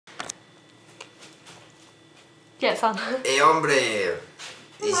Gets on. Hey hombre!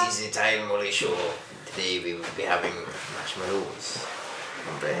 This is the Time Molly Show. Today we will be having marshmallows.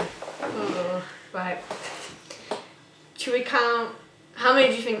 Hombre. Oh, right. Should we count? How many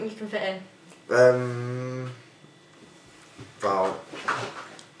do you think you can fit in? About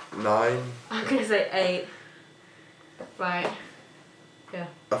 9. I'm gonna say 8. Right. Yeah.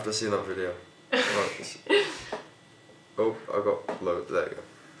 After seeing that video. Oh, I got loads. There you go.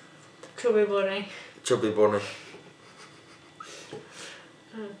 Chubby bunny. Chubby bunny.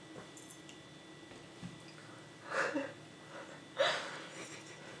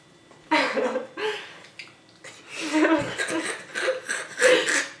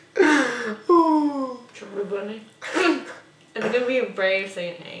 Chubby bunny. I'm gonna be brave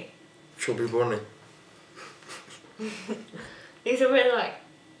saying 8. Chubby bunny. These are really like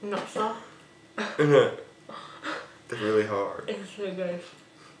not soft. Isn't it? They're really hard. It's so good.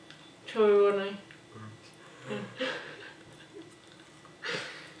 Chubby bunny.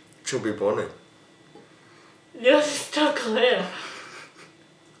 Chubby bunny. You're stuck here.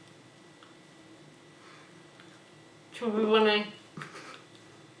 Chubby bunny.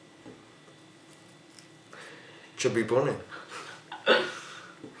 Chubby bunny.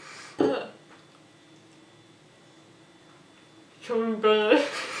 Chubby bunny.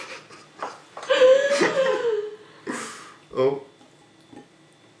 Oh.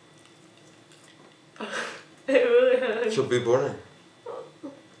 It really hurts. Chubby bunny.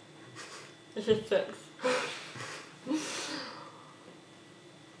 This is 6.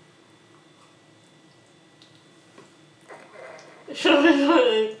 Chubby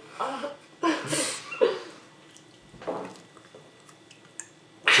bunny.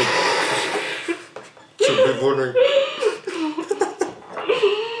 Chubby bunny.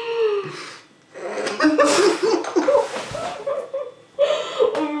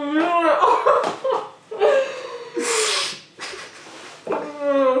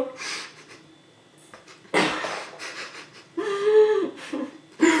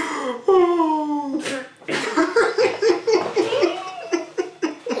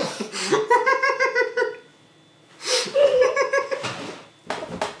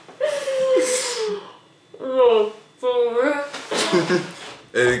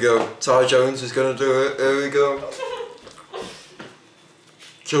 Here we go. Ty Jones is gonna do it. Here we go.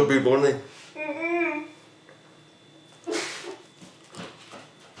 Chubby bunny.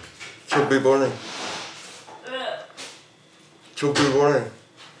 Chubby bunny. Chubby bunny.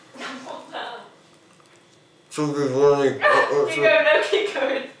 Chubby bunny. Keep going, no, keep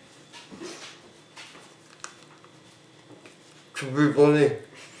going. Chubby bunny.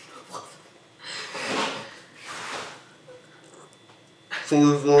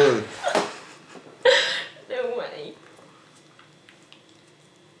 Chubby bunny. No way.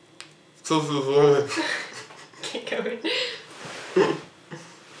 Chubby bunny. Keep going.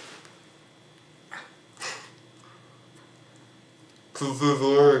 Chubby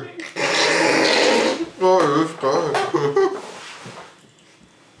bunny. Oh, this guy.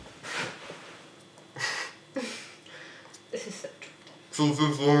 This is so Chubby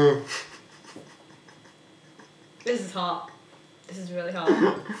bunny. This is hard. This is really hard.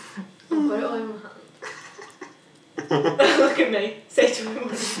 I'll put it all in my hand. Look at me. Say to me.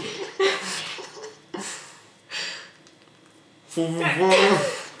 Chubby bunny.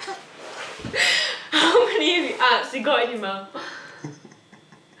 How many have you actually got in your mouth?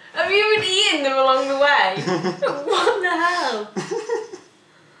 Have you even eaten them along the way? What the hell?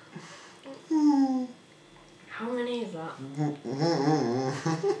 How many is that?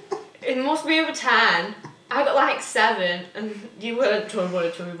 It must be over 10. I got like 7 and you were chubby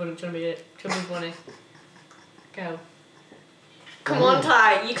bunny, chubby bunny, chubby bunny. Go. Come on,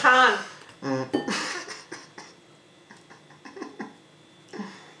 Ty, you can.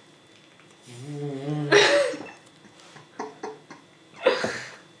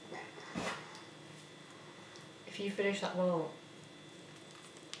 If you finish that bowl.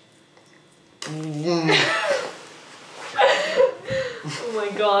 Oh my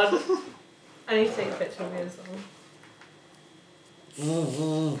god. I need to take a picture of you as well.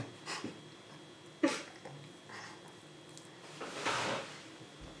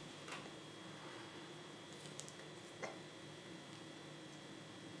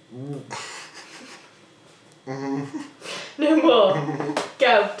 No more.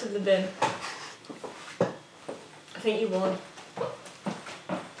 Go to the bin. I think you won.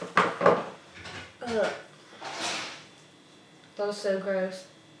 Ugh. That was so gross.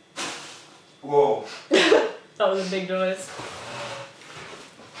 Whoa. That was a big noise.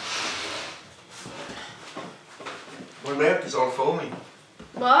 My mouth is all foamy.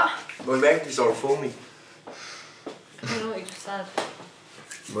 What? My mouth is all foamy. said.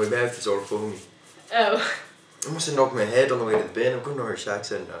 My mouth is all funny. Oh. I must have knocked my head on the way to the bin. I've got an Irish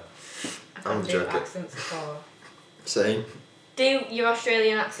accent now. I'm do joking. accents before. Same. Do your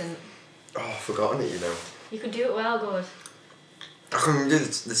Australian accent. Oh, I've forgotten it, you know. You could do it well, good. I can do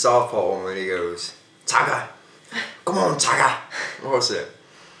the Southpaw one when he goes, Tagger! Come on, Tagger! What was it?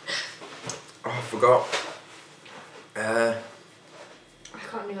 Oh, I forgot. I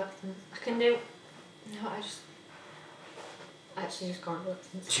can't do accents. I can do... No, I actually just can't do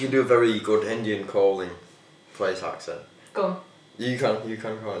accents. She can do a very good Indian calling place accent. Go on. You can, can't you?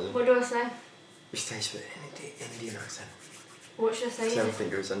 What do I say? You say an Indian accent. What should I say? Everything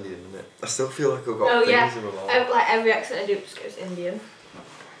goes Indian, isn't it? I still feel like I've got oh, things yeah. in my mouth. Like every accent I do just goes Indian.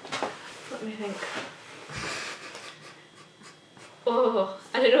 Let me think. Oh,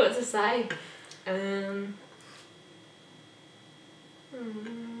 I don't know what to say. I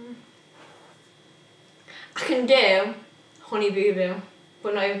can do Honey Boo Boo,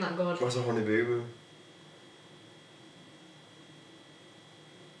 but not even that good. What's a Honey Boo Boo?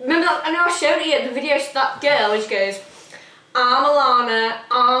 Remember that? I know I showed you the video. That girl, which goes, "I'm Alana,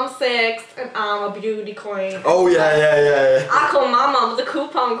 I'm 6, and I'm a beauty queen." Oh yeah. I call my mom the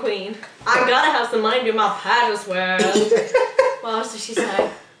coupon queen. I gotta have some money to do my pageant wear. What else did she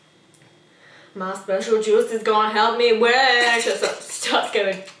say? My special juice is gonna help me win. She starts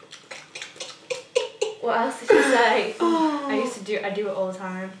going. What else did she say? I do it all the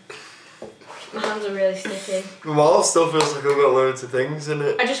time. My hands are really sticky. My mouth still feels like I've got loads of things in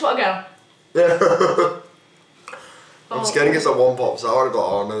it. I just want to go. Yeah. I'm scared in case that one pops out. I'd be like,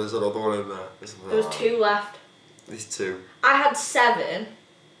 oh no, there's another one in there. There's 2 left. There's 2. I had 7.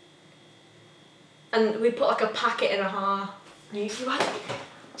 And we put like a packet in a half. You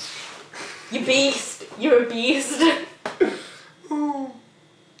beast. You're a beast.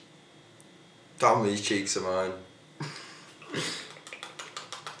 Damn, these cheeks are mine.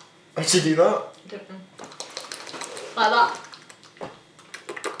 How'd you do that? Don't know. Like that.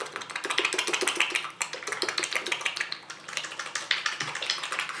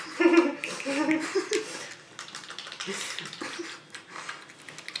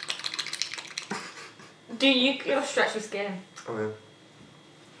 Do you stretch your skin? Oh yeah.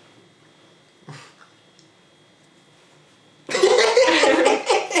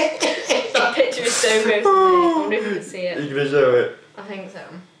 That picture is so good for me. I wonder if you can see it. Are you gonna show it? I think so.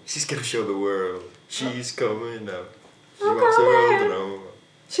 She's gonna show the world. She's coming out. She I'm wants the world to coming. know.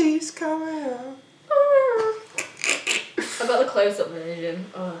 She's coming out. I got the close-up version.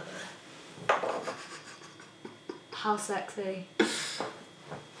 Oh. How sexy.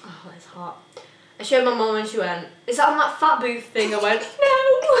 Oh, it's hot. I showed my mum and she went, "Is that on that fat booth thing?" I went, "No,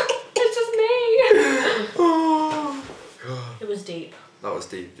 it's just me." Oh, God. It was deep. That was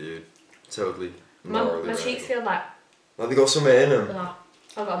deep, dude. Totally. My cheeks feel like... Have they got something in them? Oh,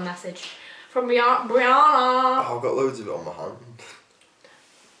 I got a message from Brianna. Oh, I've got loads of it on my hand.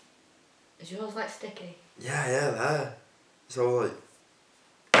 Is yours like sticky? Yeah, there. It's all like...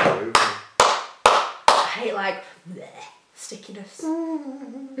 I hate like bleh, stickiness.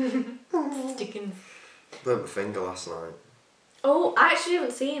 Sticking. Burnt my finger last night. Oh, I actually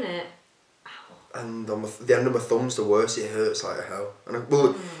haven't seen it. And on the end of my thumb's the worst. It hurts like hell. And it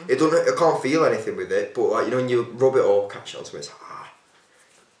don't. I can't feel anything with it. But like, you know, when you rub it or catch it on something, it's like,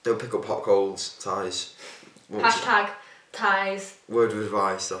 don't pick up hot coals, ties. Hashtag ties. Word of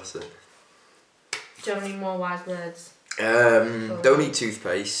advice. That's it. Do you have any more wise words? Don't eat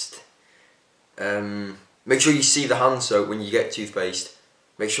toothpaste. Make sure you see the hand soap when you get toothpaste.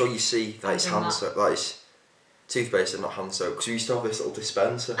 Make sure you see that it's hand soap. That is toothpaste and not hand soap. Because we used to have this little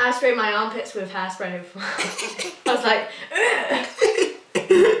dispenser. I sprayed my armpits with hairspray before. I was like,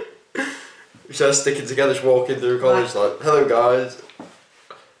 we started sticking together, just walking through college, like, hello guys.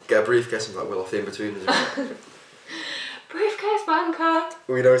 Get a briefcase and like, we'll have in between us. Briefcase banker.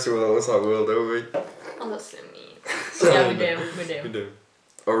 We know someone that looks like Will, don't we? Oh, that's so mean. Yeah, we do.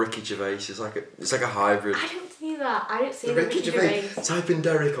 Or Ricky Gervais, it's like a hybrid. I don't see that. I don't see the Ricky Gervais. Type in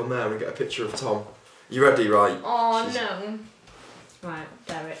Derek on there and get a picture of Tom. You ready, right? Oh no. Right,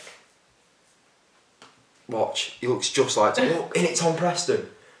 Derek. Watch, he looks just like Tom. Look, in it Tom Preston.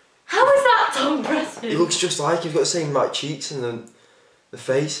 How is that Tom Preston? He looks just like him. He's got the same like cheeks and the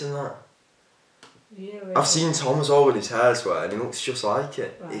face and that. Yeah, really. I've seen Tom as well with his hair as well, and he looks just like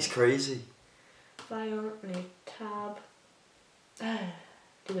it. Right. It's crazy. File, new tab.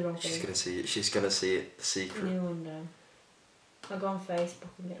 Do the wrong thing. She's gonna see it. She's gonna see it. The secret. New window. I'll go on Facebook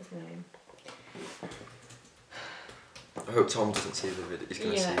and get his name. I hope Tom doesn't see the video. He's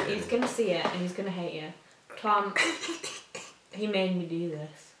gonna see it. Yeah, he's gonna see it and he's gonna hate you. Tom, he made me do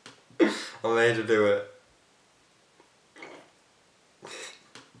this. I made her do it.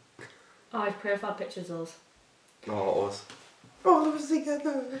 Oh, his profile picture's us. Oh, it was. All of us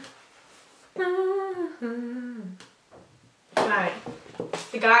together. Right.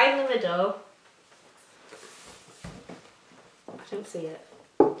 The guy in the middle. I don't see it.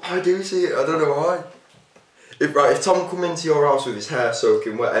 I do see it, I don't know why. If Tom come into your house with his hair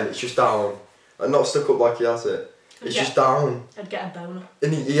soaking wet and it's just down, and not stuck up like he has it, it's just down. I'd get a boner.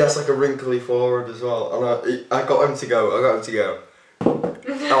 And he has like a wrinkly forehead as well. And I got him to go, and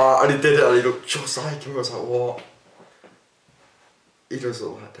he did it and he looked just like him. I was like, what? He does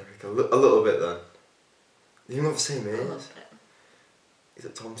look like Derek, a little bit then. You're not the same age. Is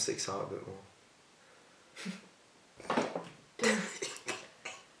it Tom sticks out a bit more?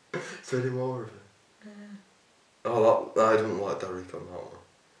 Is there any more of it? Oh, I don't like Derek on that one.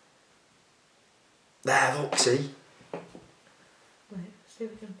 There, look, see? Wait, see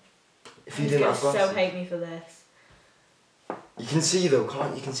if we can. If you didn't have glasses. So hate me for this. You can see though,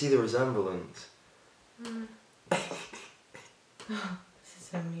 can't you? You can see the resemblance. This is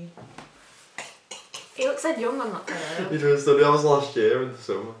so mean. He looks so young on that photo. He does, that was last year in the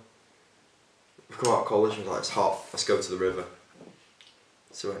summer. We come out of college and we're like, it's hot, let's go to the river.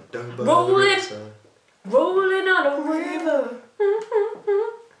 So we went down by the riverside. Rolling on a river.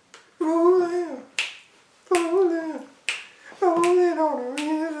 Rolling on a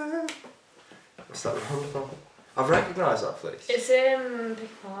river. What's that from? I've recognised that place. It's in Pinky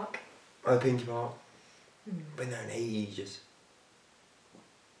Park. Oh, Pinky Park. Been there in ages.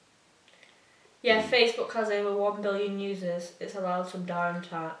 Yeah, Facebook has over 1 billion users. It's allowed some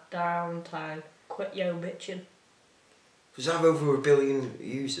downtime. Quit yo bitching. Does it have over 1 billion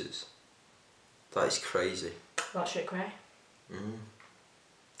users? That is crazy. That shit cray.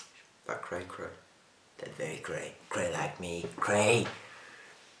 That cray. They're very cray. Cray like me. Cray.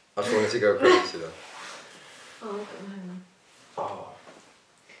 I just wanted to go crazy though. Oh, look at mine. Oh.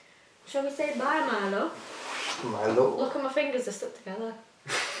 Shall we say bye, Milo? Milo. Look at my fingers, they're stuck together. I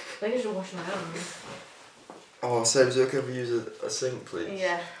think I should wash my hands. Oh, Seb, is it okay if we use a sink, please?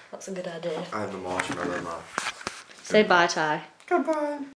 Yeah, that's a good idea. I have a marshmallow now. Say bye, Ty. Goodbye.